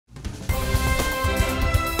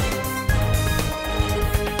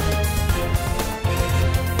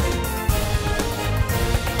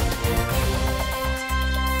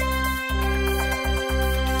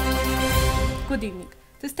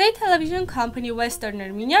television company Western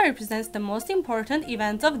Armenia represents the most important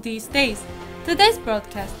events of these days. Today's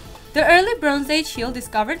broadcast: the early Bronze Age hill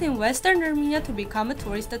discovered in Western Armenia to become a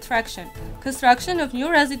tourist attraction. Construction of new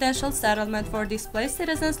residential settlement for displaced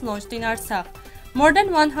citizens launched in Artsakh. More than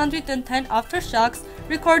 110 aftershocks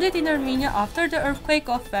recorded in Armenia after the earthquake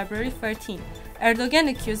of February 13. Erdogan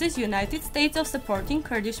accuses United States of supporting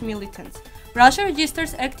Kurdish militants. Russia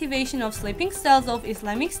registers activation of sleeping cells of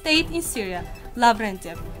Islamic State in Syria.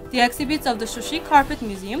 Lavrentev. The exhibits of the Shushi Carpet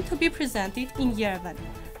Museum to be presented in Yerevan.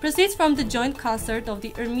 Proceeds from the joint concert of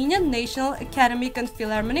the Armenian National Academic and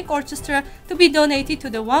Philharmonic Orchestra to be donated to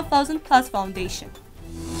the 1000 Plus Foundation.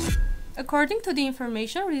 According to the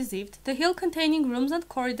information received, the hill containing rooms and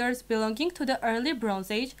corridors belonging to the early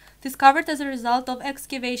Bronze Age, discovered as a result of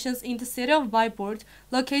excavations in the city of Bayburt,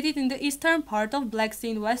 located in the eastern part of Black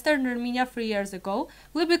Sea in Western Armenia 3 years ago,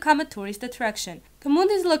 will become a tourist attraction. The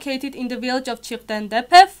mound is located in the village of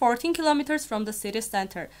Chightendepe, 14 kilometers from the city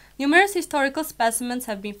center. Numerous historical specimens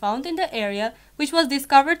have been found in the area, which was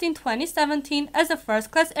discovered in 2017 as a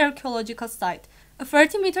first-class archaeological site. A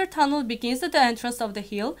 30-meter tunnel begins at the entrance of the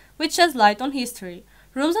hill, which sheds light on history.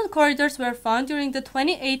 Rooms and corridors were found during the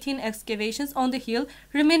 2018 excavations on the hill,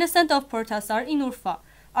 reminiscent of Portasar in Urfa.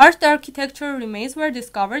 Art architectural remains were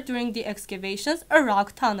discovered during the excavations, a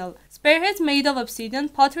rock tunnel. Spearheads made of obsidian,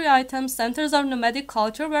 pottery items, centers of nomadic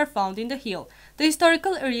culture were found in the hill. The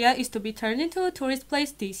historical area is to be turned into a tourist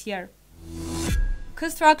place this year.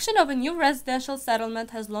 Construction of a new residential settlement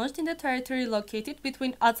has launched in the territory located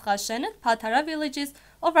between Daghbashyan and Patara villages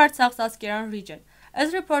of Artsakh's Askeran region.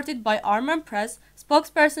 As reported by Armenian press,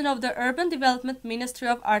 spokesperson of the Urban Development Ministry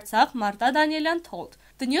of Artsakh, Marta Danielyan, told,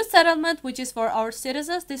 "The new settlement, which is for our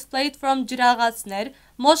citizens displaced from Jragatsner,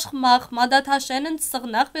 Moshkhmakh, Madatashen and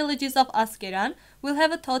Sığnaq villages of Askeran, will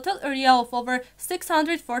have a total area of over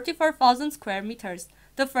 644,000 square meters.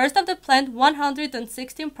 The first of the planned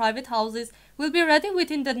 116 private houses will be ready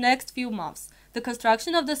within the next few months. The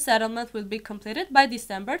construction of the settlement will be completed by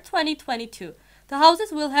December 2022. The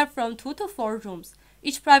houses will have from 2 to 4 rooms.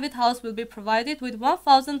 Each private house will be provided with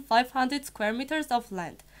 1,500 square meters of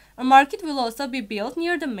land. A market will also be built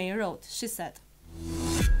near the main road," she said.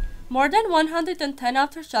 More than 110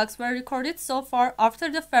 aftershocks were recorded so far after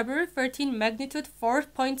the February 13 magnitude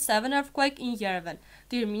 4.7 earthquake in Yerevan,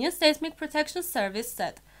 the Armenian Seismic Protection Service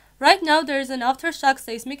said. Right now there is an aftershock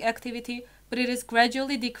seismic activity, but it is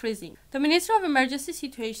gradually decreasing. The Ministry of Emergency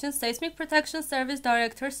Situations Seismic Protection Service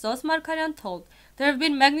Director Sos Markaryan told, there have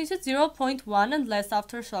been magnitude 0.1 and less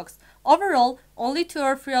aftershocks. Overall, only 2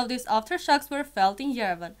 or 3 of these aftershocks were felt in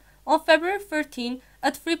Yerevan. On February 13,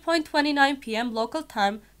 at 3:29 p.m. local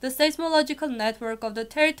time, the seismological network of the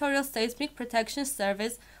Territorial Seismic Protection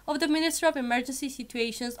Service of the Ministry of Emergency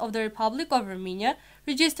Situations of the Republic of Armenia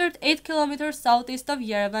registered 8 km southeast of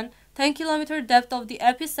Yerevan, 10 km depth of the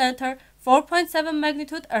epicenter, 4.7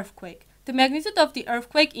 magnitude earthquake. The magnitude of the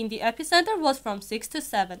earthquake in the epicenter was from 6 to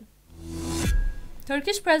 7.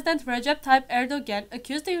 Turkish President Recep Tayyip Erdogan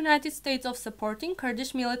accused the United States of supporting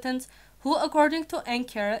Kurdish militants who, according to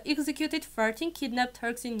Ankara, executed 13 kidnapped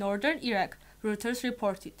Turks in northern Iraq, Reuters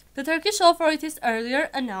reported. The Turkish authorities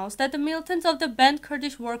earlier announced that the militants of the banned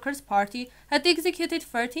Kurdish Workers' Party had executed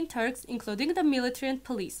 13 Turks, including the military and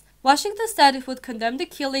police. Washington said it would condemn the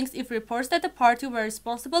killings if reports that the party were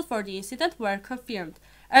responsible for the incident were confirmed.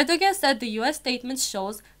 Erdogan said the U.S. statement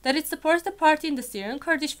shows that it supports the party in the Syrian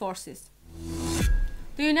Kurdish forces.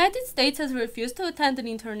 The United States has refused to attend an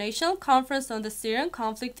international conference on the Syrian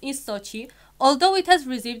conflict in Sochi, although it has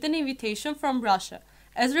received an invitation from Russia.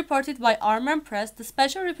 As reported by Armenian press, the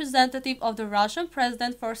special representative of the Russian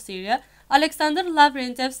president for Syria, Alexander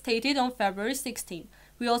Lavrentev, stated on February 16,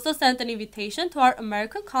 "We also sent an invitation to our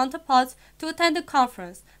American counterparts to attend the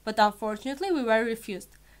conference, but unfortunately we were refused.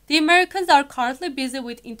 The Americans are currently busy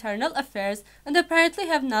with internal affairs and apparently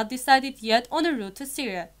have not decided yet on a route to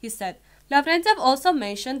Syria," he said. Lavrentev also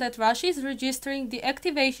mentioned that Russia is registering the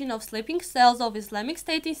activation of sleeping cells of Islamic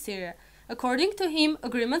State in Syria. According to him,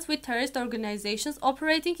 agreements with terrorist organizations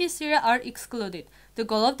operating in Syria are excluded. The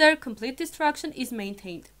goal of their complete destruction is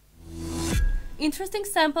maintained. Interesting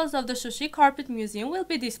samples of the Shushi Carpet Museum will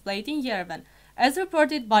be displayed in Yerevan. As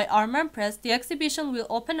reported by Armenian press, the exhibition will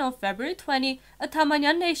open on February 20 at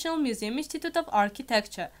Tamanyan National Museum Institute of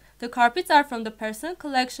Architecture. The carpets are from the personal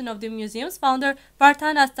collection of the museum's founder,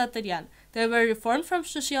 Vartan Astatryan. They were reformed from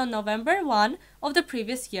Shushi on November 1 of the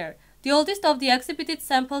previous year. The oldest of the exhibited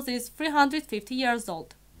samples is 350 years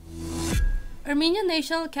old. Armenian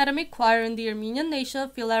National Academic Choir and the Armenian National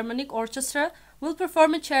Philharmonic Orchestra will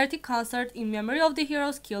perform a charity concert in memory of the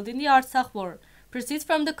heroes killed in the Artsakh War. Proceeds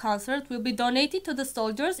from the concert will be donated to the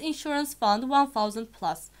Soldiers Insurance Fund 1000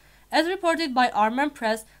 Plus. As reported by Armen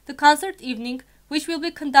Press, the concert evening, which will be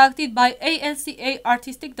conducted by ANCA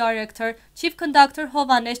Artistic Director, Chief Conductor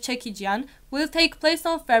Hovannes Çekican, will take place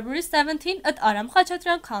on February 17 at Aram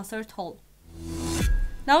Khachaturian Concert Hall.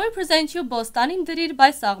 Now we present you Bostanim Drir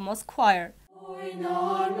by Sağmos Choir.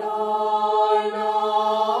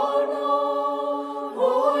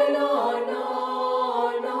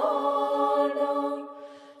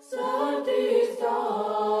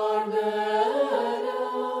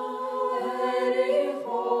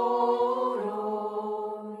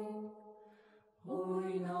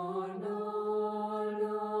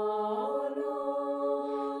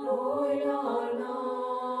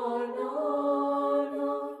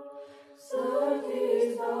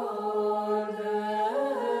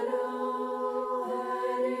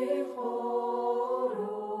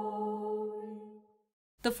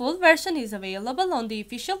 The full version is available on the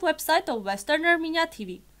official website of Western Armenia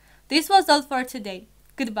TV. This was all for today.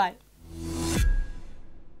 Goodbye.